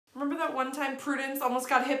that one time Prudence almost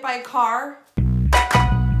got hit by a car?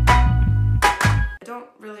 I don't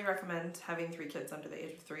really recommend having 3 kids under the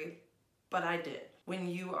age of 3, but I did. When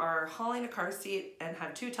you are hauling a car seat and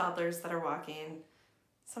have 2 toddlers that are walking,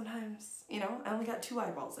 sometimes, you know, I only got 2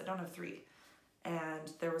 eyeballs, I don't have 3.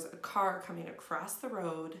 And there was a car coming across the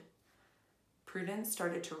road. Prudence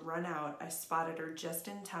started to run out. I spotted her just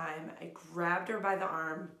in time. I grabbed her by the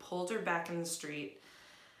arm, pulled her back in the street,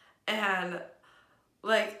 and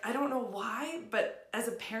like, I don't know why, but as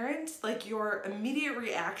a parent, like, your immediate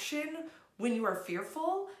reaction when you are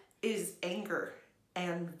fearful is anger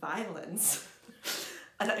and violence.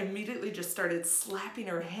 And I immediately just started slapping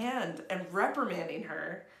her hand and reprimanding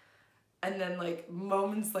her. And then like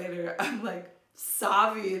moments later, I'm like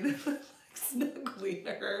sobbing, like snuggling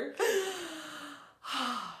her.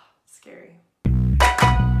 Scary.